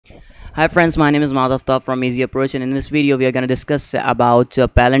Hi friends, my name is Madhav from Easy Approach, and in this video we are going to discuss about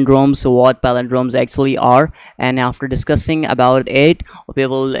palindromes, what palindroms actually are, and after discussing about it, we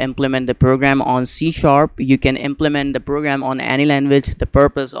will implement the program on C Sharp. You can implement the program on any language. The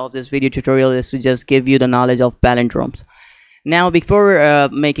purpose of this video tutorial is to just give you the knowledge of palindromes. Now, before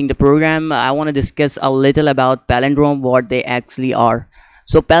making the program, I want to discuss a little about palindrome, what they actually are.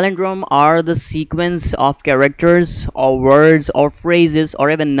 So palindrome are the sequence of characters or words or phrases or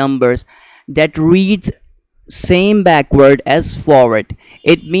even numbers that read same backward as forward.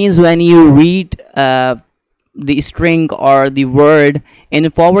 It means when you read the string or the word in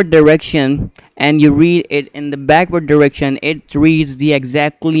forward direction and you read it in the backward direction, it reads the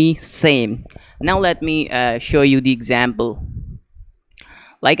exactly same. Now let me show you the example.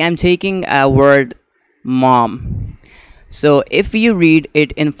 Like I'm taking a word mom. So if you read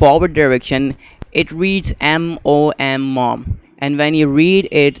it in forward direction, it reads M-O-M, mom. And when you read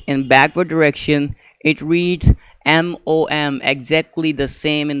it in backward direction, it reads M-O-M, exactly the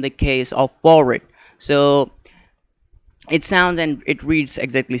same in the case of forward. So it sounds and it reads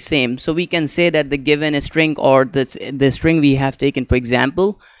exactly same. So we can say that the given string or the string we have taken, for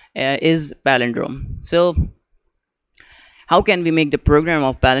example, is palindrome. So how can we make the program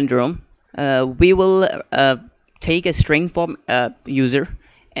of palindrome? We will take a string from user,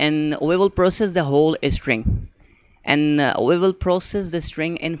 and we will process the whole string, and we will process the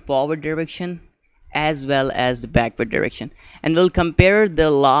string in forward direction as well as the backward direction, and we'll compare the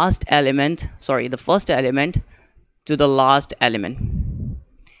first element to the last element,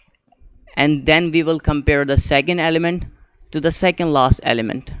 and then we will compare the second element to the second last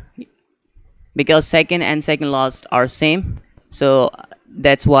element, because second and second last are same, so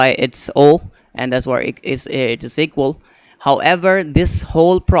that's why it's O, and that's why it is equal. However, this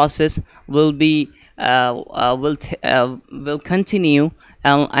whole process will be will continue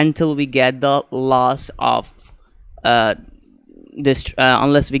until we get the loss of this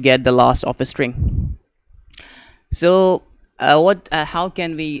unless we get the loss of a string. So how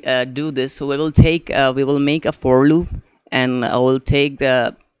can we do this? So we will make a for loop, and I will take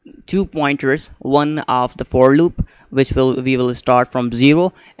the 2 pointers, one of the for loop which we will start from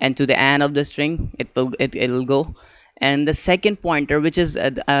 0 and to the end of the string it will go, and the second pointer which is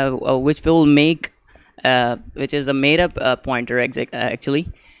which will make which is a made up pointer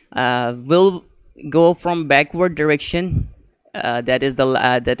actually will go from backward direction, that is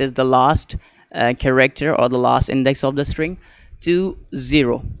the last character or the last index of the string, to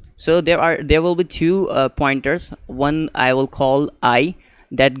 0. So there will be 2 pointers. One I will call I,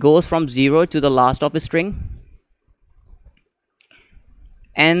 that goes from 0 to the last of a string,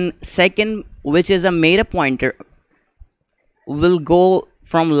 and second, which is a made up pointer, will go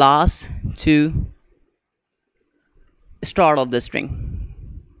from last to start of the string.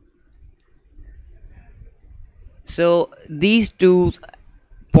 So these 2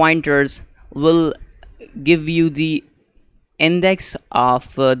 pointers will give you the index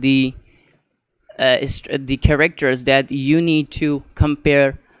of the characters that you need to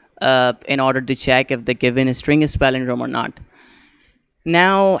compare in order to check if the given string is palindrome or not.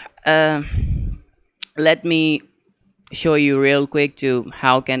 Now let me show you real quick to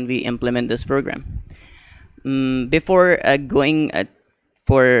how can we implement this program. Before going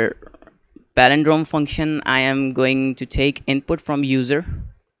for palindrome function, I am going to take input from user.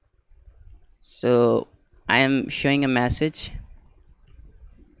 So I am showing a message.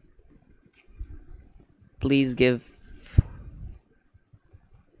 Please give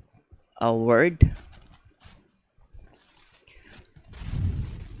a word.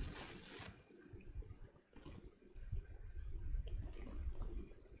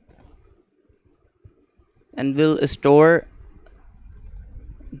 And we'll store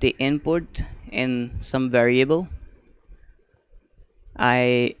the input in some variable.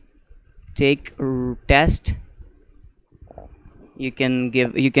 I take test. You can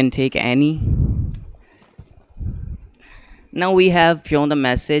take any. Now we have shown the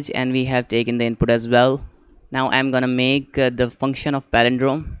message and we have taken the input as well. Now I'm gonna make the function of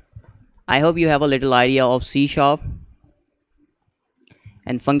palindrome. I hope you have a little idea of C Sharp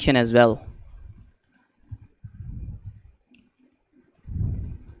and function as well.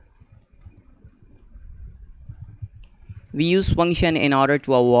 We use function in order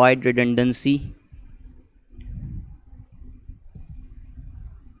to avoid redundancy.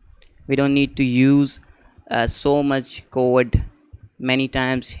 We don't need to use so much code many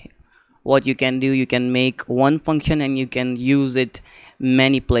times. What you can do, you can make one function and you can use it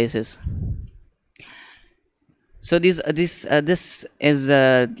many places. So this is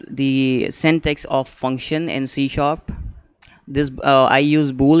the syntax of function in C Sharp. this I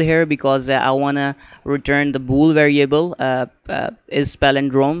use bool here because I want to return the bool variable is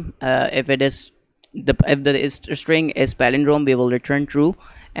palindrome. If it is if the string is palindrome, we will return true,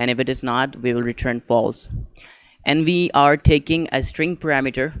 and if it is not, we will return false. And we are taking a string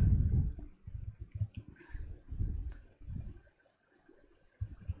parameter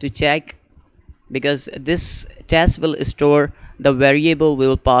to check, because this test will store the variable we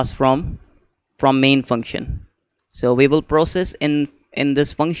will pass from main function. So we will process in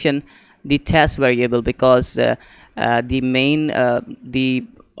this function the test variable, because the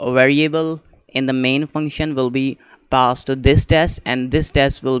variable in the main function will be passed to this test, and this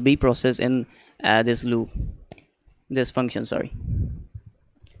test will be processed in this function, sorry.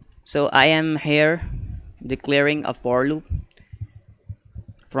 So I am here declaring a for loop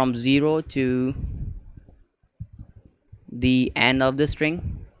from 0 to the end of the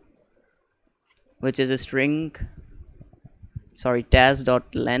string, which is a string, sorry,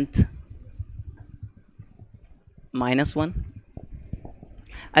 test.length -1.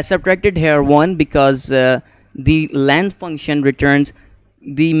 I subtracted here 1 because the length function returns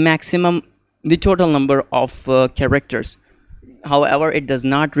the total number of characters. However, it does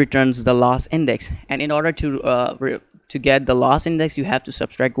not returns the last index, and in order to get the last index, you have to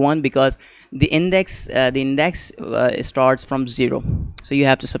subtract 1, because the index starts from 0, so you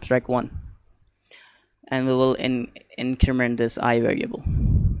have to subtract 1, and we will increment this I variable.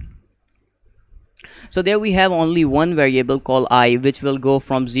 So there we have only one variable called I, which will go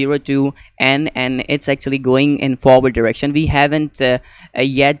from 0 to n, and it's actually going in forward direction. We haven't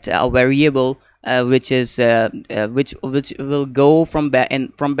yet a variable which will go from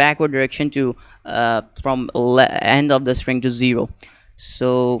backward direction to from end of the string to 0.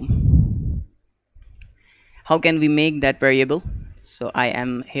 So how can we make that variable? So I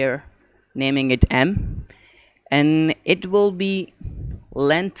am here naming it m, and it will be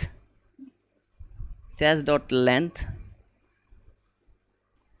length, test.length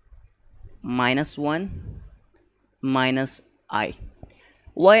 -1 minus I.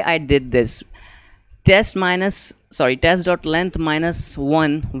 Why I did this? Test.length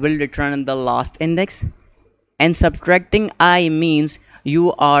 -1 will return the last index, and subtracting I means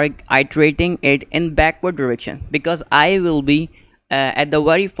you are iterating it in backward direction, because I will be at the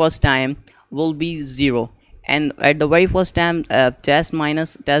very first time will be 0, and at the very first time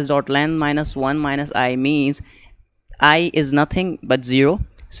test.length -1 minus I means I is nothing but 0,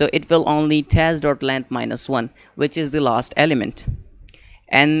 so it will only test.length -1, which is the last element.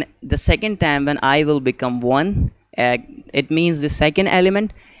 And the second time when I will become 1, it means the second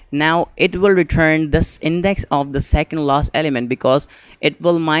element. Now it will return this index of the second last element, because it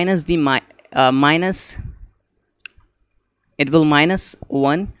will minus the minus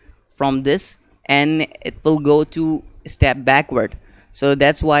 1 from this, and it will go to step backward. So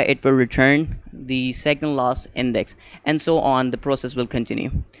that's why it will return the second last index, and so on. The process will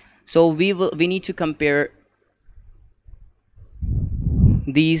continue. So we need to compare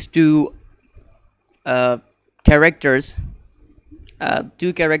these two characters,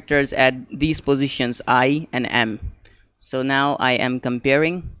 at these positions I and m. So now I am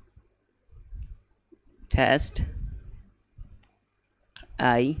comparing test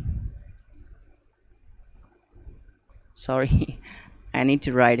I, sorry, I need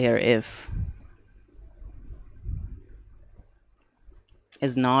to write here if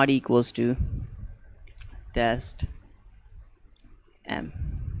is not equals to test m.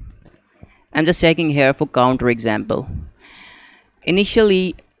 I'm just checking here for counter example.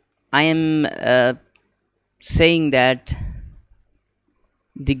 Initially I am saying that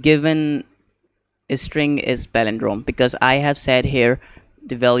the given string is palindrome, because I have said here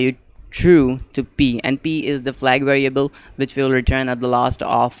the value true to p, and p is the flag variable which will return at the last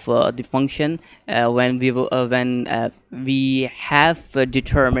of the function when we have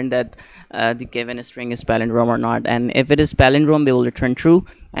determined that the given string is palindrome or not. And if it is palindrome, we will return true,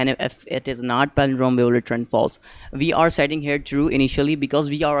 and if it is not palindrome, we will return false. We are setting here true initially because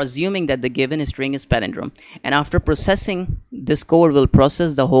we are assuming that the given string is palindrome, and after processing, this code will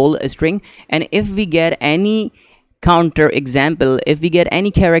process the whole string, and if we get any counter example, if we get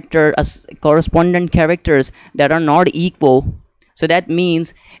any character as correspondent characters that are not equal, so that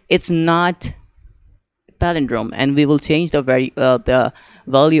means it's not palindrome, and we will change the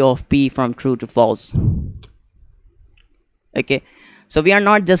value of p from true to false. Okay, so we are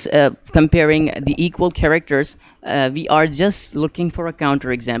not just comparing the equal characters, we are just looking for a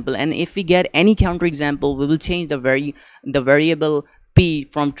counter example, and if we get any counter example, we will change the variable p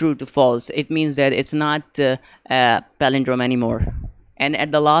from true to false. It means that it's not palindrome anymore, and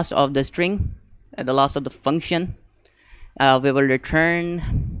at the last of the string, at the last of the function, we will return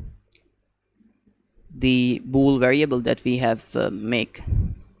the bool variable that we have made.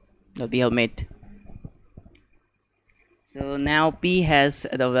 So now p has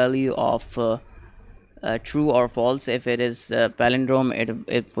the value of true or false. If it is palindrome,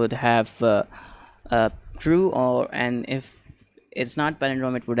 it would have true, and if it's not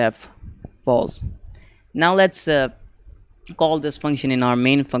palindrome, it would have false. Now let's call this function in our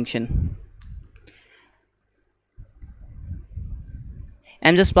main function.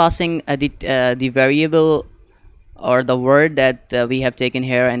 I'm just passing the variable or the word that we have taken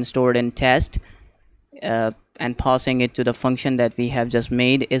here and stored in test, and passing it to the function that we have just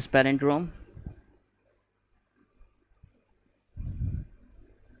made is palindrome.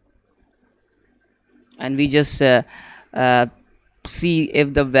 And we just see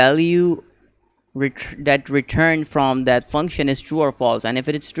if the value that returned from that function is true or false, and if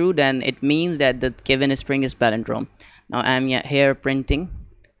it is true, then it means that the given string is palindrome. Now I'm here printing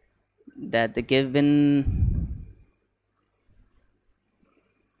that the given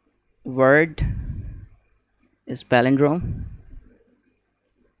word is palindrome.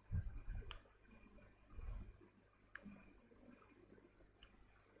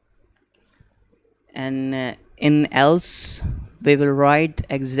 And in else we will write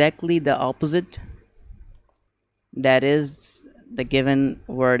exactly the opposite, that is the given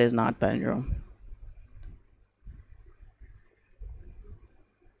word is not palindrome.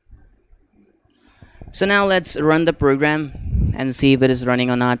 So now let's run the program and see if it is running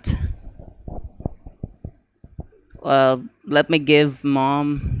or not. Let me give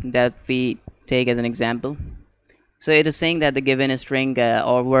mom that we take as an example. So it is saying that the given string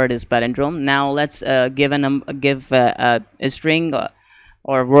or word is palindrome. Now let's give a string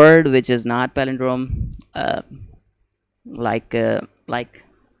or word which is not palindrome, like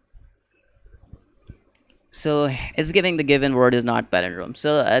so it's giving the given word is not palindrome.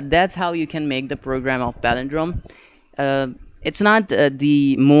 So that's how you can make the program of palindrome. It's not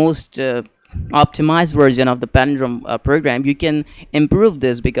the most optimized version of the palindrome program. You can improve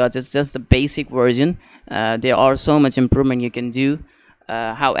this because it's just the basic version. There are so much improvement you can do.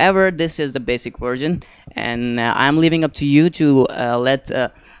 However, this is the basic version, and I'm leaving up to you to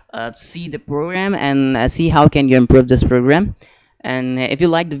see the program and see how can you improve this program. And if you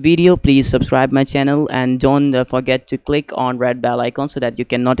like the video, please subscribe my channel, and don't forget to click on red bell icon so that you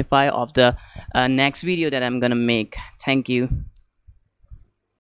can notify of the next video that I'm gonna make. Thank you.